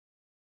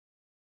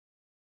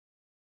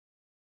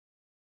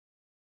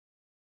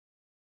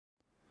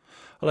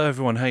Hello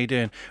everyone, how you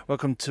doing?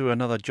 Welcome to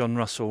another John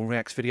Russell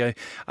Reacts video.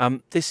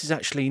 This is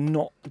actually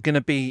not going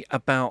to be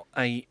about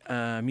a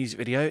music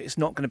video. It's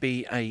not going to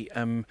be a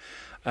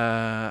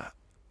well,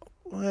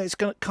 it's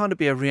going to kind of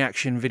be a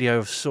reaction video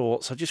of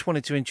sorts. I just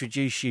wanted to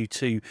introduce you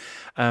to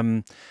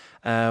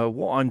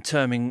what I'm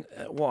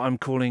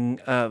calling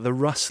the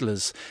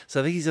Rustlers.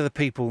 So these are the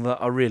people that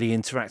are really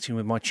interacting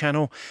with my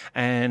channel,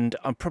 and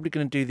I'm probably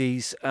going to do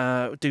these,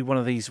 do one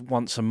of these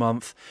once a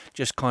month,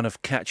 just kind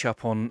of catch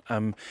up on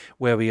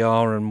where we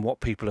are and what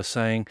people are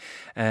saying,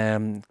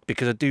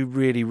 because I do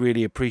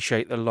really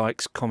appreciate the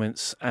likes,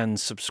 comments and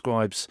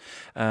subscribes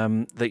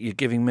that you're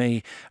giving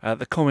me.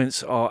 The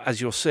comments are,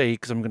 as you'll see,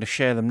 because I'm going to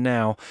share them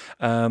now,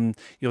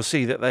 you'll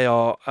see that they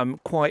are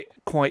quite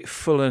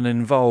full and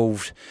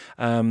involved,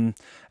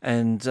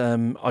 and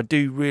I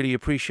do really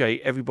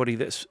appreciate everybody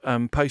that's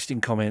posting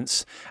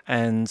comments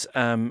and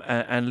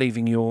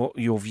leaving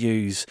your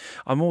views.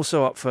 I'm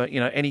also up for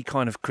any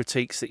kind of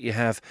critiques that you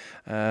have,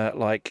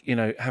 like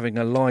having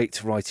a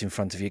light right in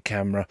front of your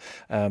camera.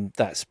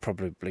 That's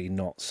probably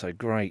not so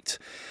great.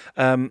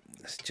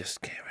 Let's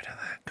just get rid of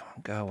that. Come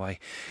on, go away.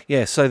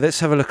 Yeah, so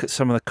let's have a look at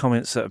some of the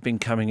comments that have been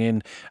coming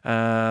in.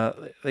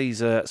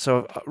 These are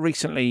so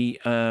recently.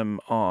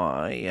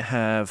 I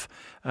have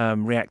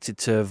reacted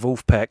to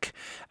Wolfpack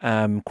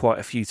quite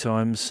a few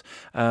times.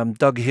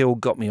 Doug Hill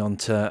got me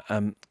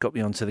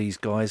onto these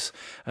guys.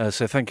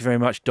 So thank you very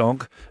much,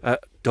 Doug.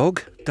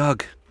 Good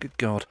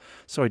God,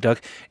 sorry, Doug.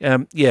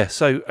 Yeah,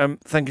 so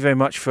thank you very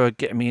much for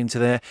getting me into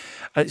there.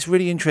 It's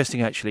really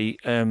interesting, actually.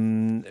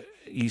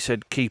 You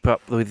said keep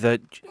up with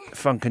the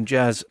funk and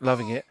jazz,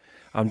 loving it.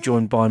 I'm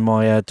joined by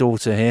my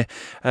daughter here.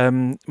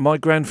 My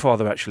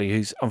grandfather, actually,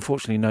 who's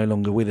unfortunately no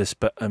longer with us,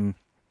 but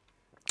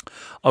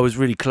I was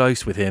really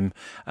close with him.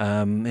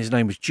 His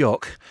name was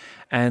Jock,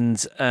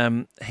 and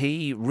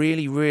he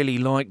really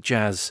liked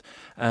jazz,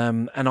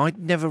 and I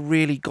never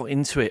really got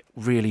into it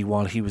really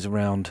while he was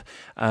around,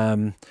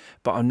 but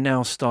I'm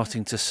now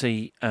starting to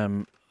see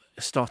some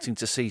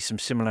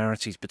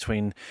similarities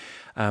between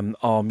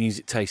our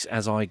music tastes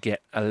as I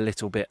get a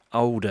little bit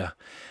older.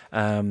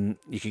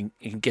 You can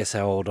guess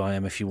how old I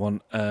am if you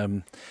want.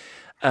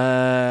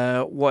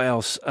 What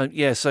else?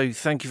 Yeah, so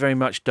thank you very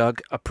much,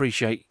 Doug.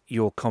 Appreciate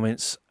your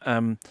comments.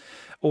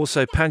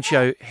 Also,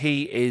 Pancho,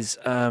 he is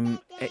oh,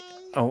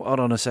 hold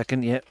on a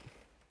second. Yeah,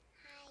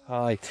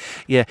 hi.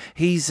 Yeah,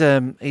 he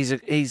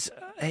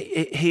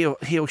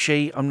or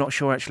she, I'm not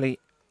sure actually,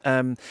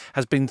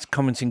 has been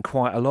commenting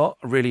quite a lot.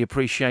 I really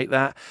appreciate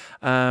that.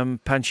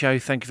 Pancho,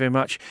 thank you very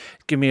much.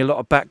 Give me a lot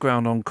of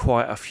background on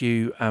quite a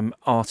few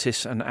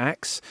artists and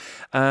acts.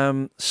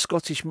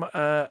 Scottish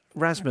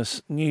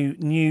Rasmus,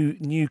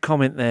 new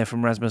comment there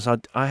from Rasmus.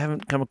 I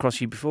haven't come across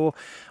you before.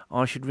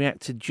 I should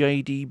react to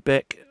JD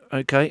Beck.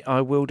 Okay,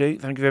 I will do.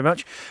 Thank you very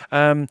much.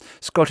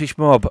 Scottish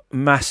Mob,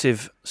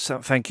 massive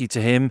thank you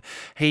to him.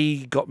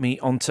 He got me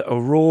onto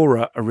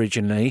Aurora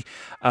originally,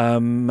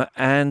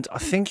 and I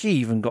think he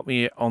even got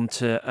me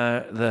onto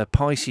the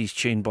Pisces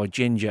tune by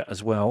Ginger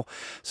as well.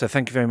 So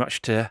thank you very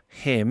much to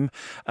him.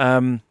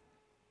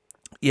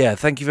 Yeah,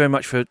 thank you very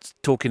much for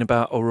talking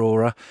about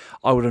Aurora.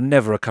 I would have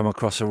never come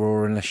across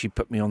Aurora unless you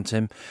put me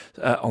onto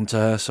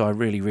her. So I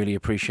really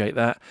appreciate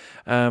that.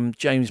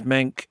 James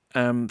Menk,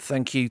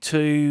 thank you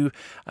too.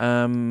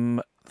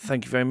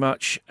 Thank you very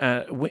much.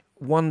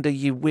 Wonder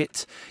You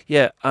Wit,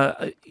 yeah,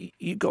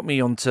 you got me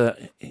onto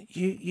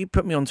you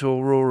put me onto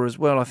Aurora as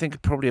well. I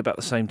think probably about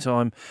the same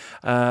time.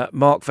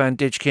 Mark Van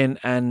Dijkin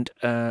and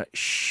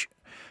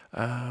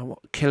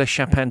Killer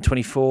Chapin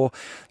 24.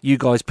 You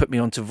guys put me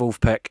onto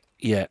Wolfpack.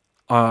 Yeah.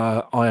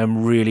 I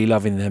am really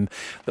loving them.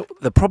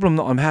 The problem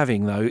that I'm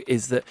having, though,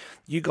 is that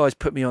you guys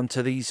put me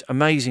onto these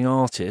amazing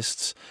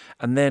artists,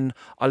 and then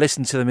I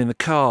listen to them in the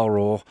car,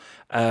 or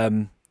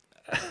I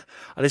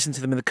listen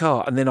to them in the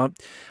car, and then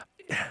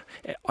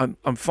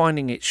I'm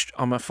finding it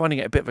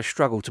a bit of a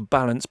struggle to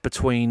balance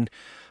between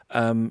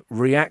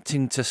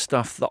reacting to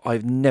stuff that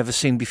I've never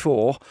seen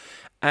before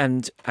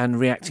and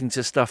reacting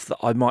to stuff that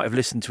I might have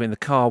listened to in the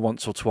car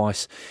once or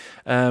twice.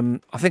 I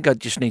think I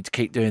just need to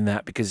keep doing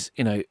that because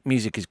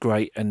music is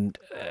great, and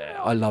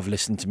I love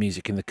listening to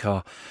music in the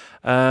car.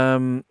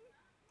 Yeah,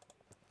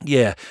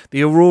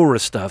 the Aurora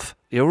stuff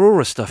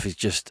is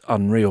just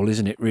unreal,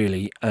 isn't it,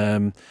 really?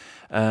 I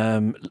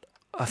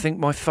think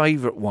my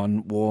favourite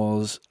one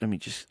was,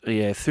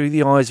 Through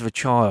the Eyes of a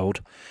Child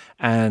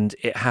and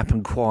It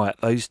Happened Quiet.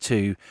 Those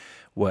two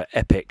were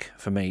epic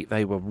for me.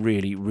 They were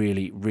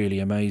really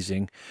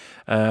amazing.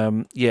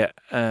 Mario,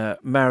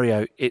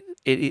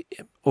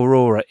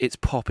 Aurora, it's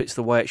pop, it's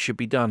the way it should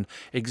be done.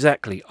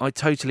 Exactly, I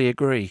totally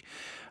agree.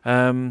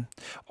 One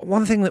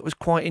thing that was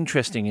quite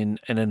interesting in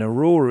an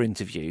Aurora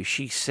interview,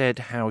 she said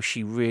how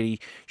she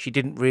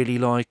didn't really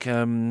like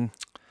Ariana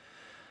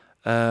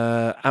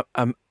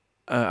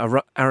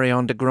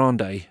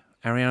Grande.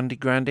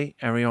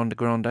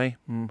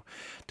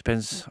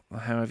 Depends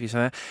however you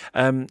say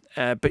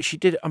that. But she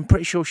did. I'm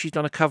pretty sure she's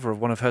done a cover of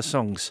one of her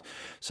songs.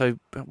 So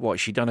what?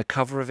 She done a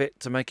cover of it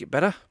to make it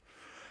better?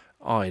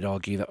 I'd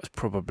argue that was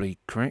probably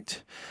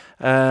correct.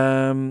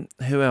 Who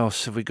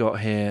else have we got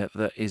here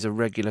that is a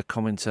regular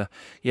commenter?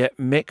 Yeah,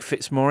 Mick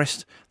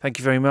Fitzmaurice, thank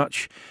you very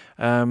much.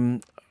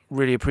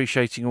 Really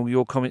appreciating all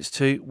your comments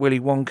too. Willy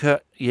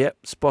Wonka, yep,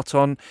 spot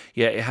on.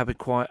 Yeah, it had a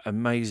quite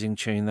amazing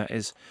tune, that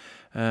is.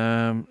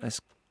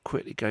 Let's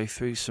quickly go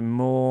through some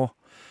more.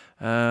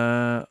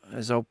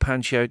 There's old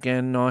Pancho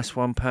again, nice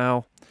one,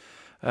 pal.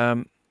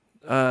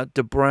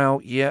 De Brow,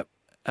 yep.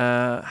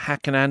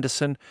 Hacken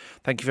Anderson,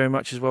 thank you very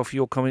much as well for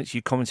your comments.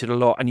 You commented a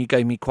lot and you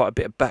gave me quite a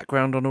bit of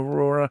background on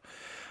Aurora.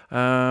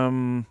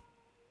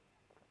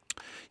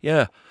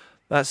 Yeah,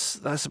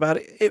 that's about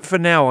it for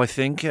now, I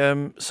think.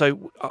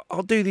 So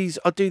I'll do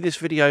this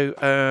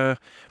video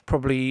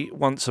probably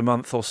once a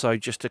month or so,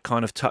 just to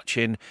kind of touch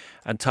in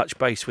and touch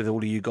base with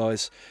all of you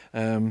guys.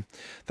 Thank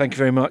you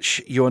very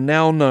much. You're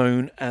now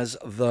known as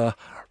the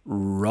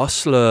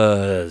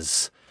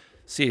Rustlers.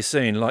 See you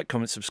soon. Like,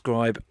 comment,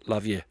 subscribe.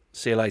 Love you.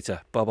 See you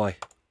later.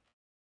 Bye-bye.